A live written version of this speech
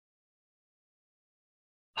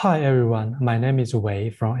Hi everyone, my name is Wei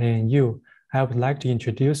from ANU. I would like to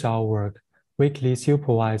introduce our work, Weakly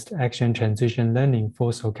Supervised Action Transition Learning for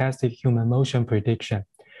Stochastic Human Motion Prediction.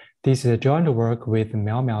 This is a joint work with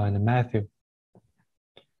Miaomiao and Mathieu.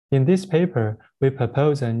 In this paper, we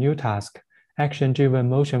propose a new task, action-driven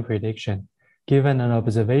motion prediction. Given an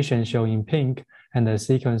observation shown in pink and a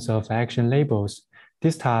sequence of action labels,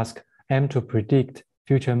 this task aims to predict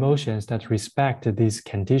future motions that respect these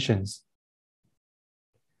conditions.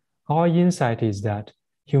 Our insight is that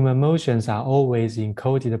human motions are always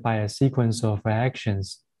encoded by a sequence of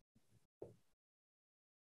actions.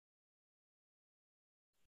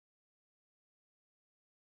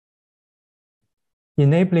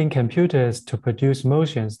 Enabling computers to produce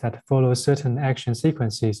motions that follow certain action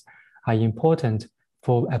sequences are important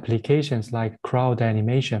for applications like crowd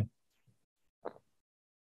animation.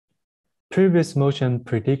 Previous motion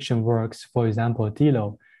prediction works, for example,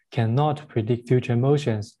 DILO, cannot predict future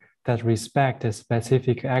motions that respect a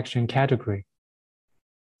specific action category.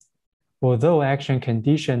 Although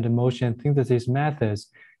action-conditioned motion synthesis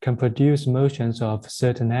methods can produce motions of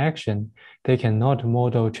certain action, they cannot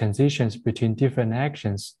model transitions between different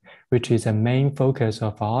actions, which is a main focus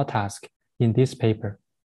of our task in this paper.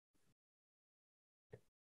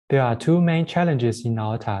 There are two main challenges in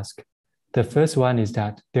our task. The first one is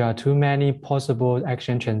that there are too many possible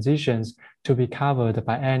action transitions to be covered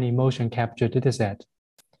by any motion capture dataset.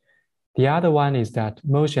 The other one is that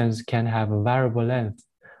motions can have a variable length.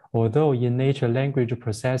 Although in natural language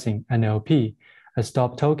processing, NLP, a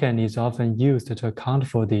stop token is often used to account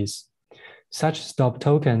for this. Such stop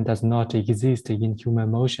token does not exist in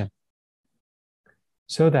human motion.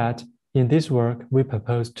 So that in this work, we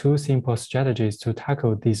propose two simple strategies to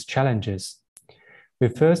tackle these challenges. We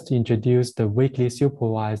first introduce the weakly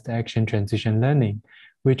supervised action transition learning,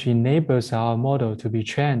 which enables our model to be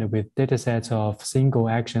trained with datasets of single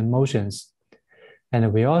action motions.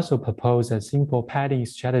 And we also propose a simple padding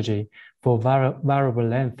strategy for variable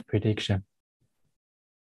length prediction.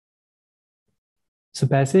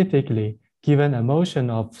 Specifically, given a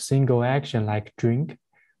motion of single action like drink,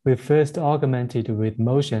 we first augment it with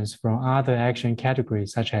motions from other action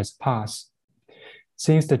categories such as pass.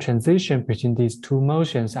 Since the transition between these two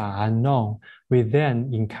motions are unknown, we then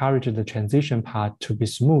encourage the transition part to be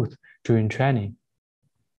smooth during training.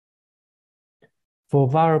 For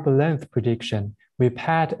variable length prediction, we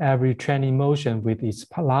pad every training motion with its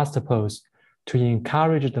last pose to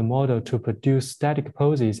encourage the model to produce static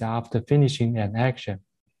poses after finishing an action.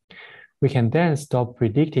 We can then stop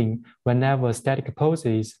predicting whenever static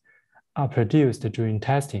poses are produced during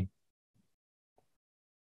testing.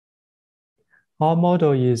 Our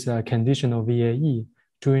model is a conditional VAE.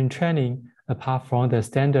 During training, apart from the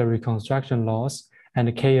standard reconstruction loss and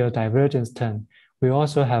KL divergence term, we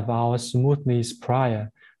also have our smoothness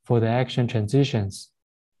prior for the action transitions.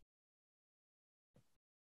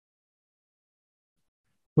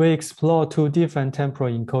 We explore two different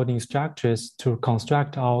temporal encoding structures to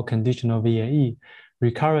construct our conditional VAE,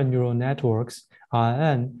 recurrent neural networks,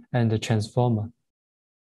 RNN, and the transformer.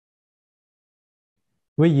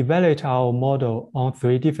 We evaluate our model on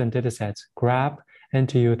three different datasets, GRAB,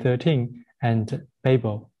 NTU13, and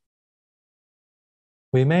Babel.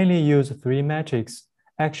 We mainly use three metrics: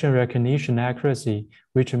 action recognition accuracy,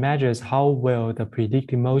 which measures how well the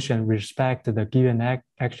predicted motion respects the given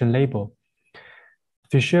action label;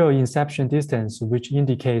 visual inception distance, which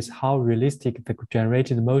indicates how realistic the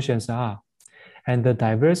generated motions are; and the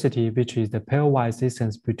diversity, which is the pairwise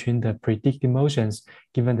distance between the predicted motions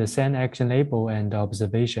given the same action label and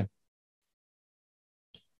observation.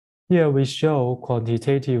 Here we show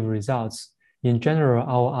quantitative results. In general,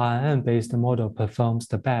 our RNN-based model performs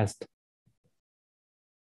the best.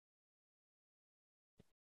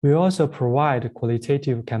 We also provide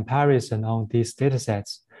qualitative comparison on these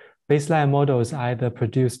datasets. Baseline models either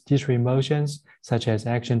produce discrete motions, such as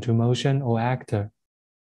action-to-motion or actor,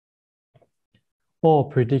 or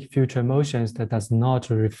predict future motions that does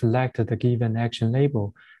not reflect the given action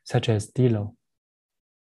label, such as DILO.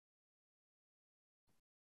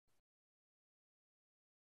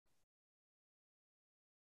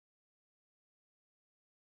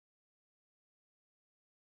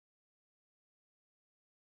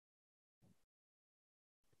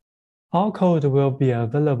 Our code will be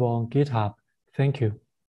available on GitHub. Thank you.